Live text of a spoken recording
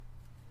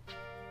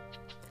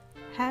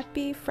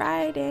Happy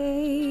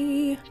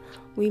Friday!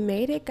 We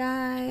made it,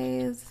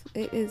 guys.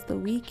 It is the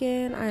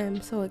weekend. I am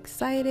so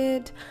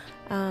excited.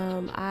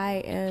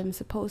 I am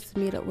supposed to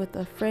meet up with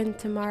a friend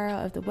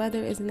tomorrow, if the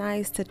weather is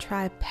nice, to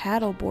try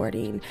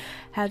paddleboarding.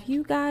 Have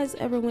you guys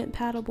ever went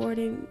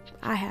paddleboarding?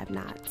 I have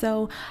not.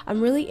 So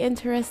I'm really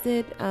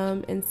interested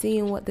in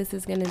seeing what this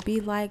is going to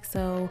be like.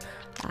 So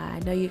I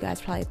know you guys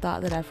probably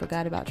thought that I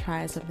forgot about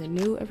trying something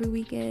new every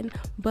weekend,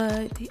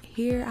 but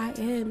here I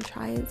am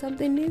trying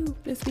something new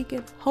this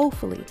weekend,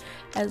 hopefully,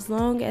 as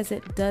long as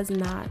it does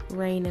not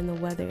rain and the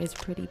weather is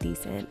pretty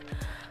decent.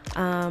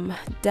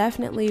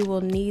 Definitely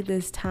will need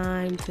this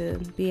time to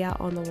be out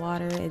on the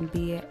water and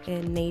be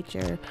in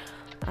nature.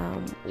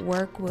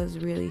 Work was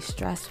really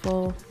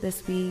stressful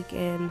this week,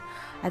 and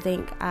I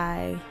think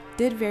I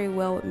did very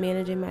well with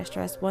managing my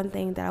stress. One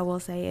thing that I will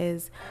say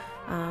is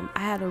I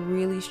had a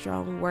really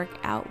strong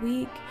workout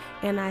week,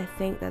 and I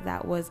think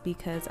that was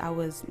because I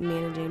was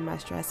managing my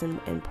stress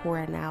and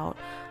pouring out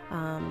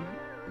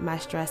my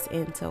stress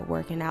into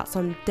working out. So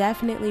I'm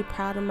definitely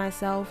proud of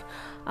myself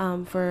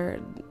for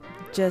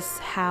just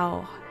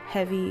how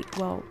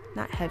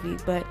not heavy,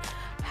 but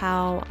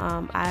how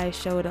I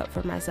showed up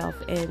for myself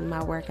in my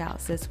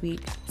workouts this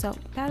week. So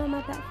pat on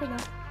my back for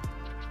that.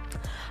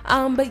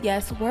 But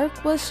yes,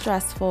 work was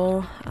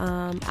stressful.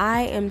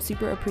 I am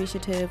super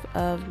appreciative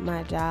of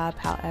my job.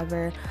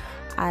 However,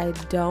 I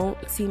don't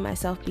see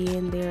myself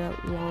being there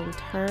long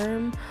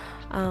term,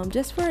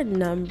 just for a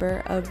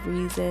number of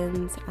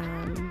reasons.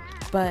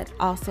 But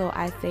also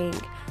I think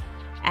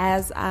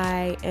as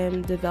I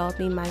am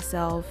developing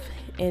myself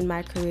in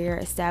my career,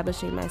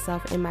 establishing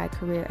myself in my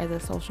career as a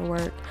social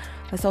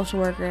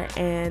worker,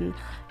 and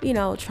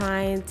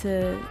trying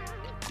to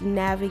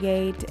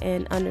navigate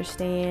and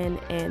understand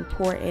and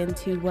pour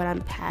into what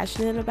I'm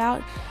passionate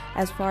about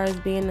as far as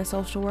being a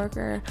social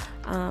worker,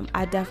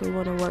 I definitely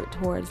want to work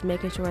towards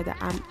making sure that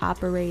I'm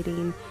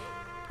operating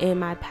in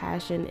my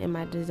passion and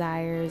my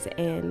desires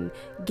and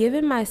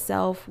giving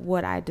myself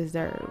what I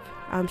deserve.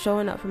 I'm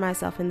showing up for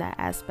myself in that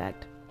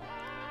aspect.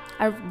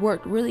 I've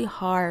worked really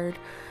hard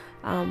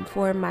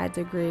for my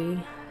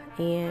degree,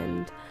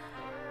 and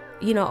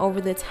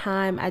over the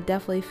time I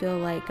definitely feel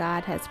like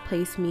God has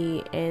placed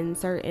me in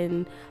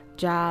certain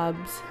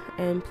jobs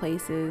and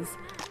places,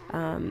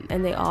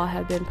 and they all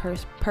have been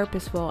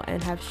purposeful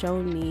and have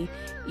shown me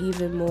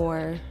even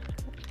more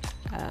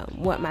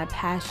what my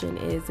passion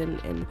is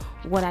and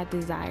what I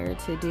desire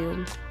to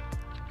do.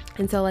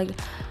 And so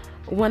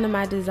one of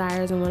my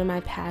desires and one of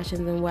my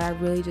passions and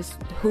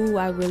who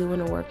I really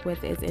want to work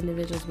with is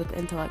individuals with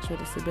intellectual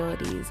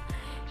disabilities.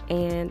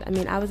 And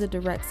I was a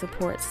direct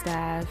support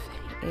staff,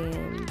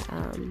 and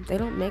they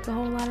don't make a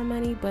whole lot of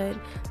money, but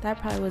that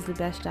probably was the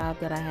best job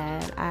that I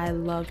had. I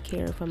loved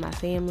caring for my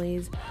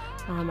families.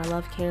 I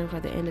loved caring for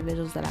the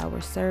individuals that I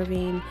was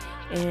serving,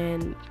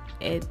 and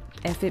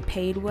if it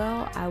paid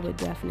well, I would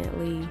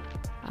definitely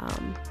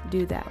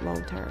do that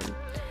long term.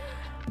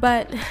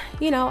 But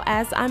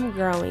as I'm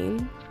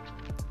growing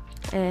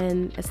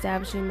and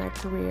establishing my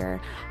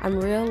career, I'm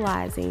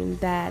realizing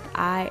that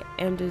I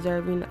am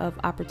deserving of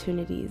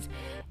opportunities,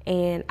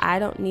 and I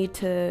don't need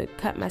to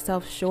cut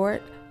myself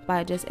short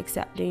by just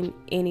accepting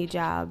any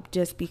job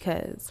just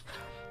because.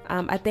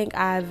 I think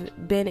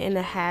I've been in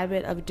the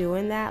habit of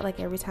doing that,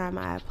 every time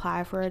I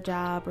apply for a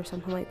job or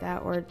something like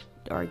that, or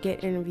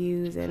get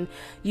interviews, and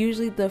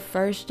usually the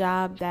first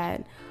job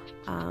that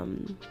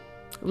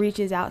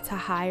reaches out to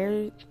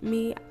hire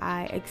me,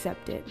 I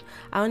accept it.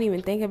 I don't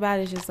even think about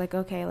it. It's just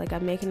okay,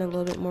 I'm making a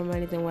little bit more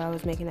money than what I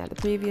was making at the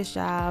previous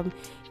job.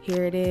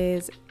 Here it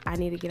is. I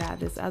need to get out of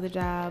this other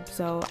job,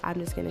 so I'm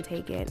just gonna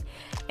take it.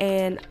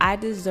 And I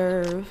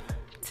deserve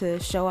to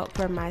show up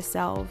for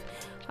myself,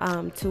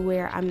 to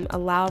where I'm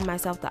allowing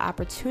myself the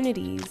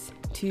opportunities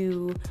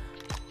to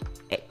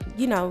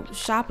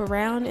shop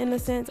around, in a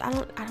sense. I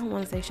don't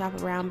want to say shop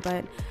around,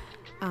 but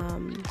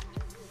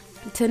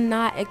to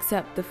not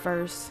accept the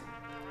first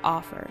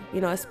offer,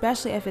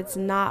 especially if it's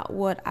not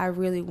what I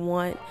really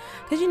want.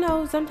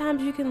 Because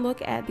sometimes you can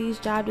look at these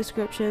job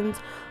descriptions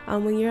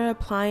when you're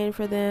applying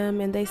for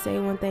them, and they say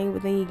one thing,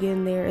 but then you get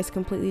in there, it's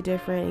completely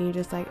different, and you're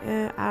just I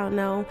don't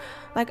know.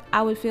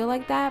 I would feel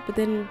like that, but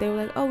then they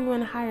were oh, we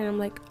want to hire, and I'm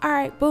all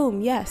right,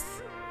 boom,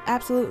 yes,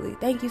 absolutely,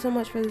 thank you so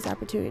much for this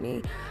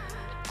opportunity.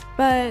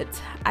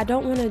 But I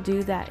don't want to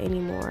do that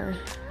anymore.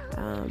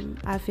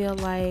 I feel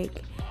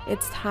like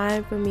it's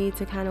time for me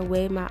to kind of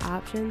weigh my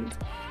options.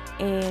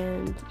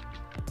 And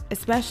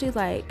especially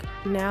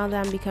now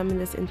that I'm becoming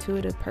this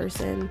intuitive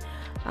person,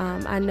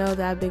 I know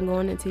that I've been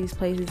going into these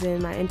places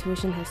and my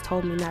intuition has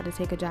told me not to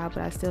take a job,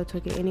 but I still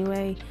took it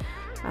anyway.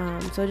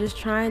 So just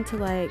trying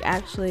to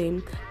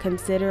actually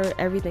consider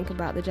everything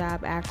about the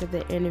job after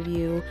the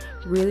interview,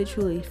 really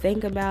truly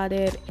think about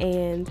it,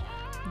 and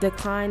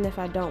decline if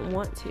I don't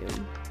want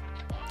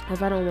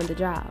the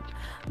job.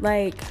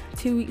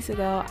 2 weeks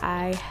ago,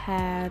 I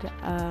had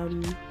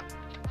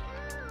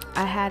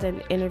an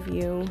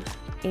interview,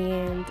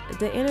 and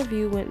the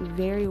interview went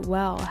very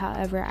well.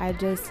 However, I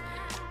just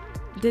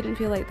didn't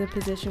feel like the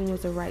position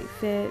was the right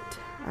fit.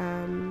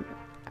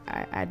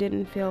 I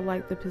didn't feel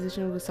like the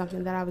position was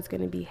something that I was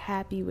going to be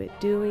happy with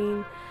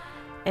doing.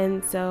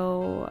 And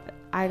so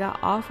I got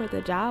offered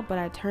the job, but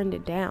I turned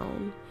it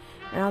down.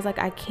 And I was like,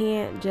 I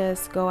can't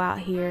just go out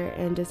here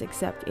and just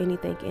accept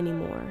anything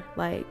anymore.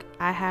 Like,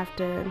 I have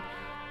to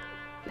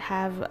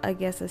have, I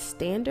guess, a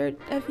standard,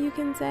 if you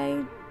can say.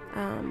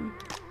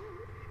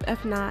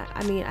 If not,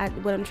 I mean,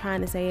 what I'm trying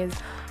to say is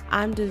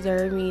I'm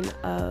deserving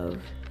of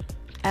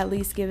at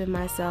least giving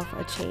myself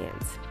a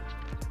chance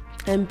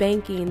and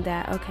banking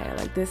that, okay,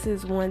 like, this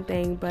is one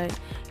thing, but,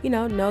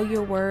 know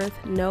your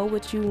worth, know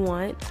what you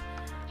want.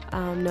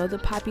 Know the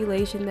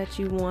population that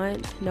you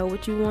want, know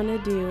what you want to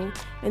do,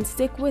 and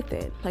stick with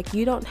it. Like,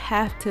 you don't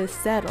have to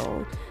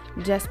settle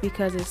just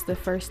because it's the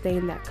first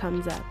thing that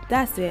comes up.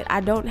 That's it. I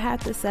don't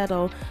have to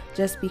settle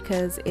just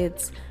because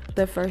it's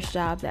the first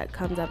job that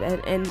comes up.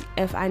 And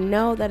if I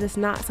know that it's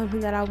not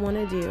something that I want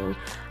to do,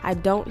 I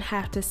don't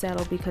have to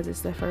settle because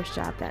it's the first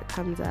job that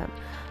comes up.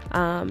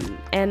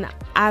 And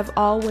I've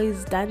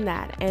always done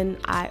that, and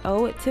I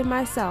owe it to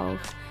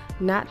myself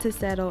not to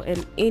settle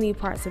in any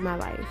parts of my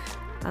life.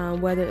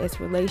 Whether it's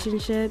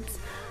relationships,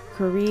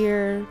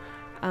 career,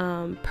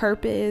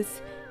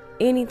 purpose,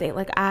 anything.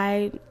 Like,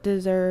 I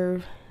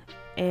deserve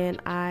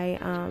and I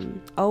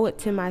owe it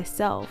to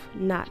myself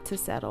not to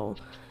settle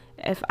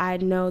if I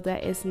know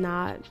that it's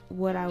not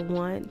what I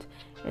want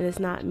and it's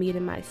not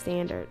meeting my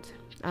standards.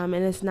 And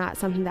it's not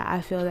something that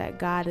I feel that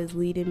God is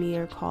leading me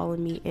or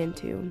calling me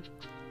into.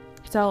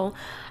 So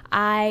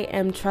I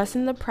am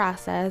trusting the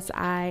process.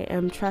 I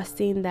am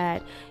trusting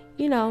that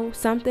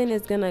something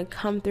is going to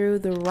come through,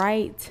 the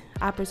right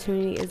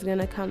opportunity is going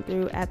to come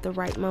through at the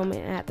right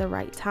moment, at the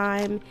right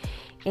time,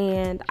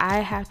 and I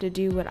have to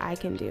do what I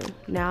can do.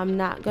 Now, I'm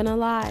not going to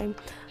lie.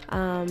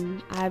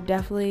 I've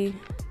definitely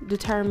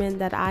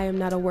determined that I am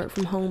not a work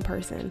from home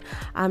person.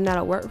 I'm not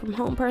a work from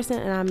home person,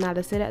 and I'm not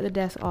a sit at the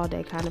desk all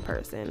day kind of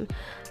person.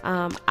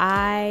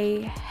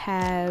 I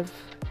have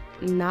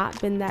not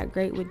been that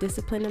great with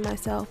disciplining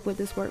myself with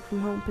this work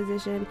from home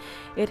position.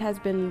 It has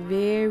been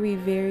very,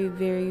 very,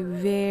 very,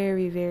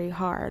 very, very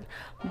hard.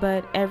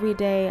 But every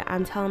day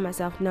I'm telling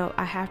myself, no,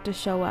 I have to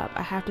show up.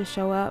 I have to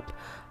show up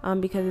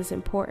because it's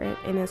important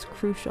and it's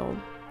crucial.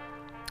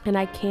 And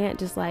I can't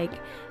just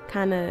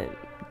kind of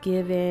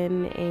give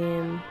in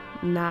and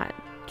not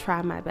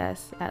try my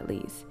best at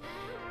least.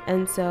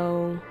 And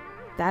so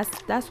that's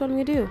what I'm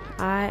gonna do.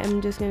 I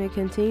am just gonna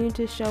continue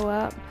to show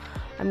up.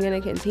 I'm going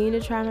to continue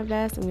to try my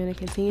best. I'm going to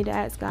continue to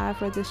ask God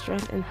for the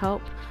strength and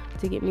help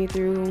to get me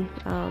through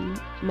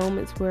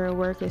moments where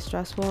work is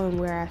stressful and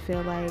where I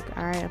feel like,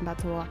 all right, I'm about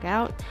to walk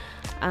out.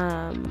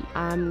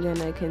 I'm going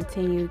to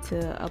continue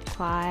to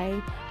apply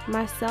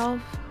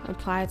myself,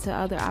 apply to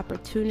other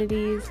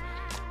opportunities,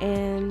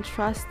 and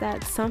trust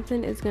that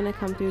something is going to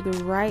come through.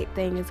 The right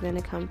thing is going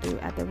to come through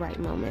at the right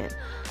moment.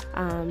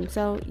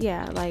 So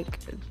yeah,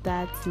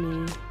 that's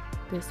me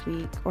this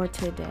week or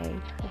today,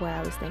 what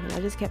I was thinking. I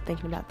just kept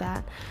thinking about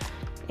that,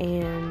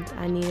 and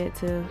I needed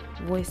to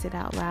voice it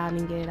out loud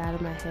and get it out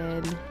of my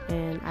head.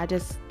 And I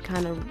just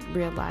kind of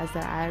realized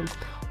that I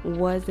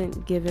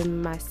wasn't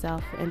giving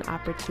myself an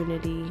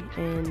opportunity,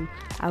 and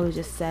I was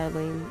just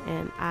settling,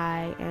 and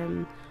I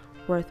am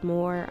worth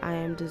more. I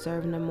am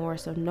deserving of more.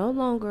 So no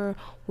longer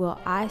will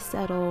I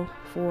settle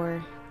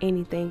for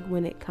anything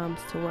when it comes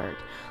to work.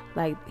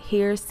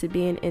 Here's to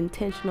being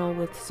intentional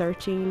with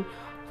searching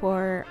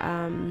for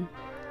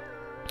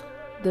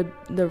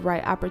the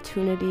right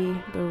opportunity,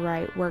 the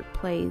right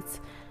workplace,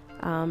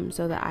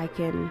 so that I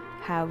can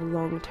have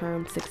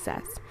long-term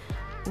success.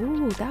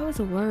 Ooh, that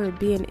was a word.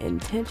 Being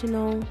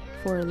intentional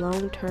for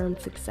long-term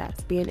success.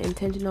 Being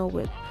intentional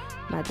with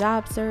my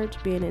job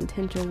search, being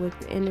intentional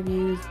with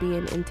interviews,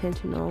 being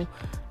intentional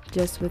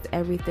just with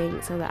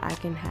everything so that I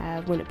can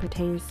have, when it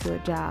pertains to a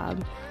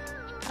job,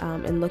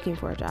 and looking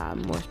for a job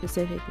more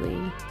specifically,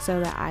 so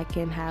that I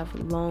can have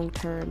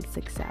long-term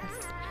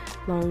success,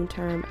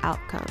 long-term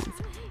outcomes.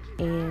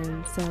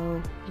 And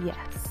so,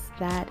 yes,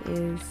 that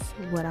is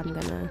what I'm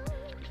gonna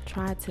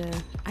try to,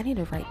 I need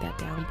to write that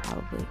down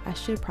probably. I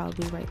should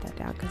probably write that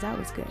down because that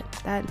was good.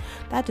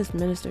 That just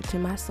ministered to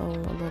my soul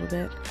a little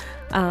bit.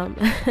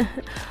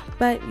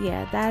 But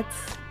yeah,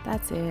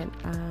 that's it.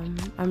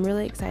 I'm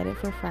really excited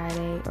for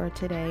Friday or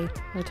today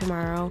or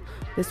tomorrow,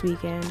 this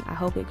weekend. I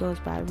hope it goes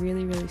by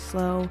really, really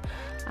slow.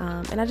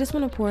 And I just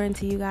want to pour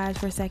into you guys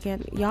for a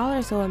second. Y'all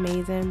are so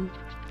amazing.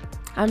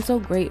 I'm so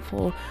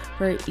grateful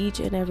for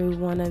each and every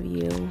one of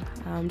you,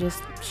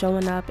 just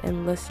showing up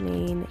and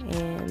listening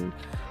and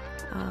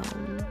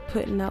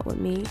putting up with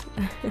me.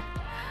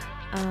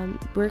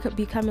 We're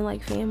becoming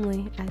like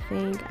family, I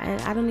think.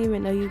 And I don't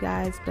even know you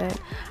guys,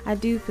 but I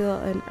do feel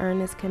an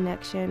earnest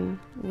connection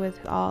with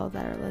all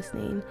that are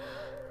listening.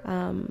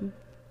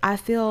 I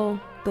feel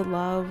the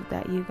love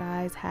that you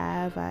guys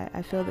have.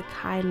 I feel the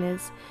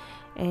kindness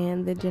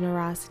and the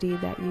generosity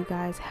that you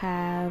guys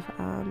have.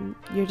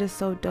 You're just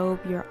so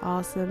dope. You're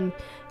awesome.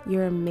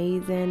 You're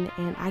amazing.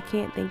 And I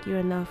can't thank you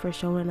enough for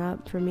showing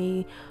up for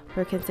me,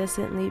 for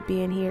consistently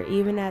being here,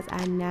 even as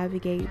I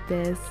navigate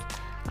this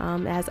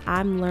as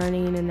I'm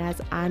learning and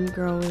as I'm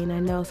growing. I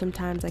know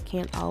sometimes I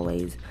can't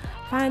always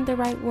find the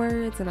right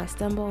words and I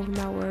stumble over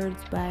my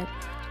words, but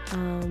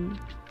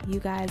you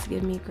guys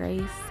give me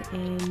grace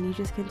and you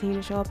just continue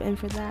to show up, and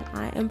for that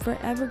I am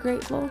forever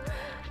grateful.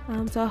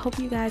 So I hope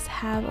you guys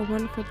have a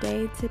wonderful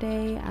day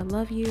today. I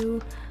love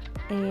you.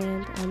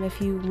 And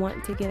if you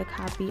want to get a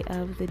copy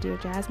of the Dear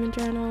Jasmine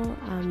journal,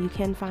 you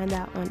can find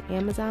that on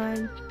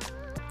Amazon.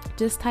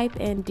 Just type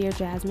in Dear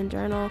Jasmine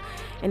journal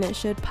and it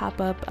should pop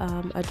up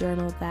a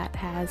journal that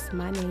has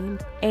my name,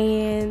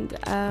 and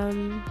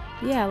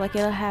like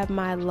it'll have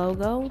my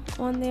logo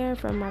on there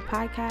from my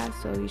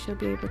podcast, so you should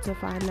be able to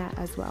find that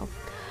as well.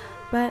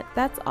 But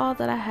that's all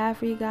that I have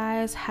for you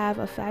guys. Have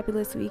a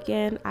fabulous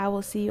weekend. I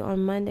will see you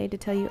on Monday to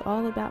tell you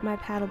all about my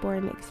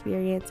paddleboarding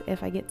experience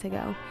if I get to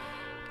go.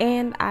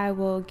 And I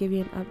will give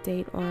you an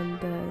update on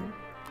the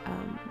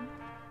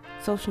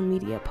social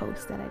media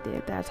post that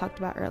I talked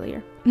about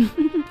earlier.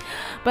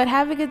 But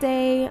have a good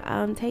day.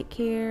 Take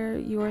care.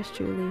 Yours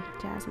truly,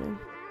 Jasmine.